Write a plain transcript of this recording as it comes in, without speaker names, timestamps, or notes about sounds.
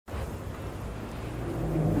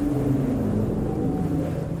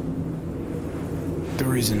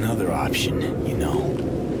is another option, you know.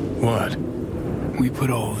 What? We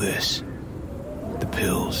put all this, the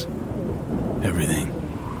pills, everything,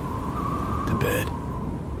 to bed.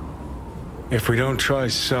 If we don't try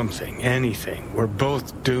something, anything, we're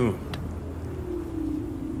both doomed.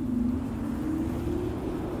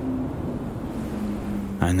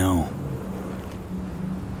 I know.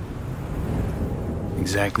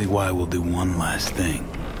 Exactly why we'll do one last thing.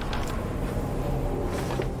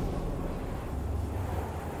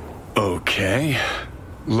 Okay.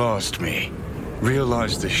 Lost me.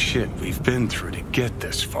 Realized the shit we've been through to get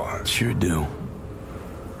this far. Sure do.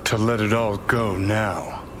 To let it all go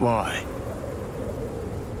now. Why?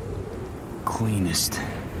 Cleanest,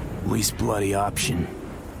 least bloody option.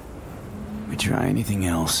 We try anything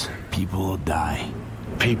else, people will die.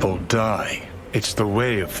 People die. It's the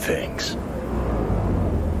way of things.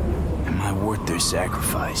 Am I worth their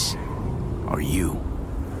sacrifice? Are you?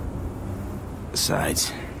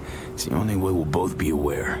 Besides, it's the only way we'll both be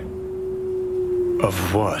aware.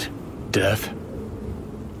 Of what? Death?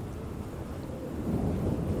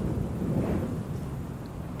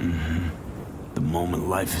 Mm-hmm. The moment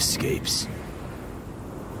life escapes.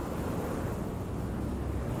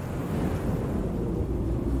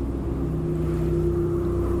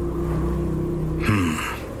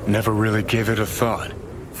 Never really gave it a thought.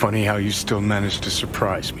 Funny how you still manage to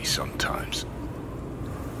surprise me sometimes.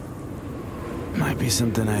 Might be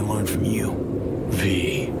something I learned from you.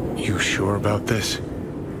 V, you sure about this?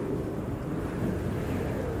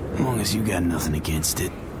 As long as you got nothing against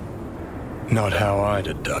it. Not how I'd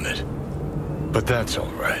have done it. But that's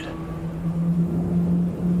all right.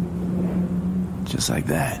 Just like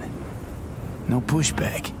that. No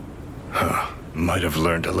pushback. Huh. Might have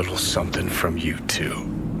learned a little something from you,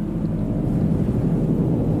 too.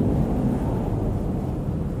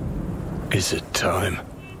 Is it time?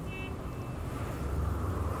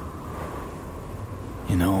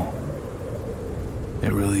 You know,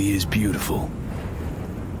 it really is beautiful.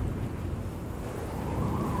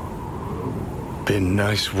 Been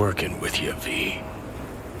nice working with you, V.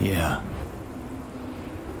 Yeah.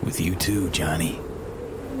 With you too, Johnny.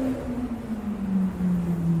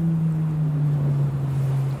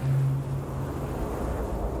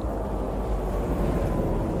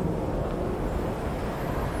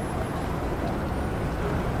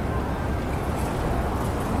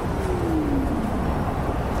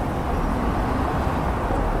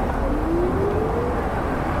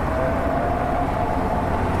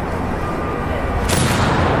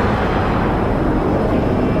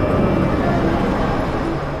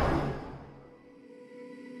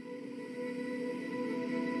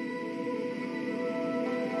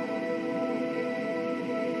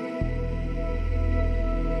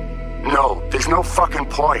 No, there's no fucking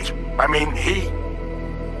point. I mean, he...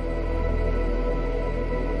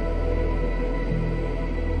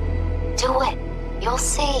 Do it. You'll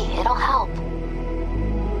see. It'll help.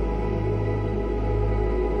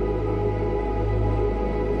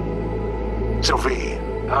 Sophie,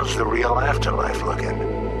 how's the real afterlife looking?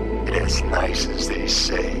 It as nice as they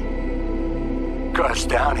say. 'Cause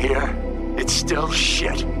down here, it's still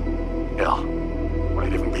shit. Hell,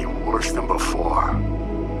 might even be worse than before.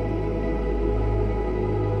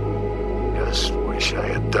 Just wish I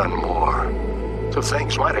had done more. So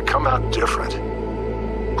things might have come out different.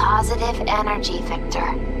 Positive energy, Victor.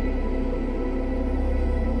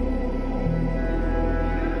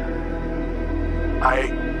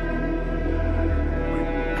 I